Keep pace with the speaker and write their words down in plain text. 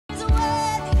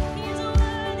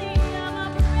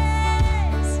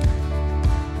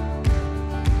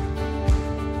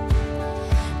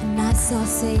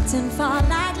Satan fall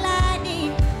like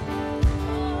lightning,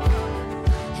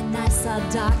 and I saw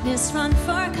darkness run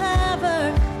for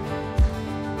cover.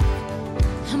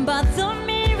 But the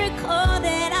miracle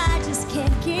that I just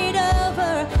can't get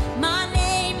over, my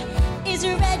name is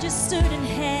registered in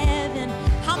heaven.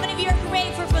 How many of you are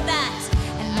grateful for that?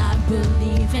 And I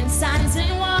believe in signs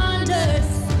and wonders.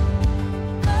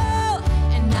 Oh,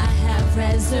 and I have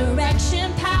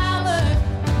resurrection power.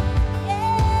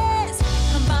 Yes,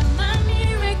 but my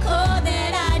miracle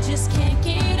that I just can't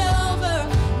get over,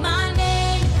 my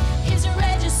name is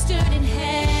registered in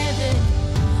heaven.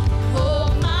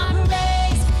 Oh, my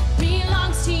praise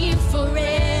belongs to you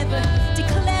forever.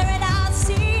 Declare it, I'll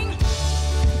sing.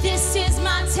 This is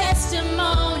my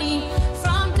testimony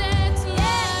from death to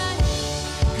life.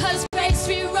 'Cause grace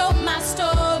rewrote my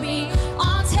story.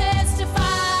 I'll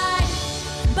testify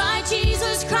by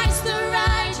Jesus Christ the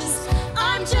righteous,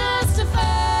 I'm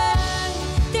justified.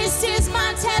 This is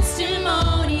my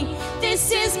testimony.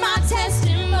 This is my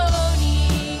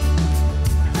testimony.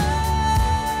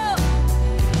 Oh,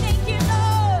 thank you,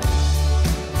 Lord.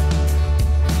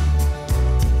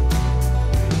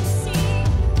 See,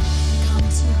 come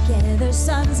together,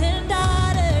 sons and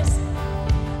daughters.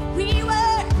 We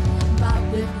were bought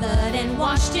with blood and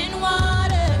washed in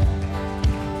water.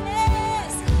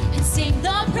 Yes, and sing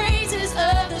the praises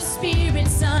of the Spirit,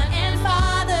 Son, and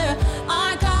Father.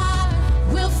 Our God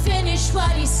will finish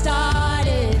what He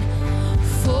started.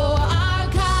 For our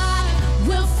God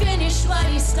will finish what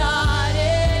He started.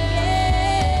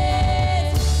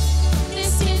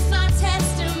 This is my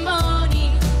testimony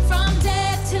from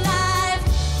death to life.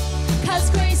 'Cause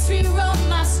grace rewrote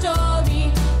my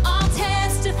story. I'll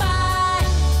testify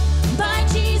by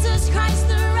Jesus Christ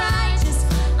the righteous,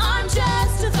 I'm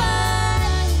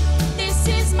justified. This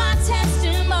is my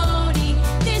testimony.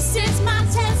 This is my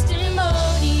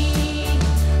testimony.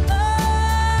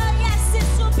 Oh, yes, this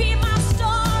will be my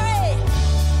story.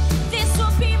 This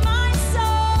will be my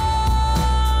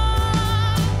song.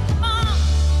 Come on.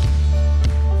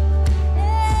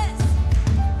 Yes.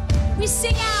 We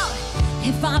sing out.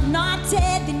 If I'm not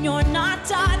dead, then you're not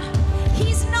done.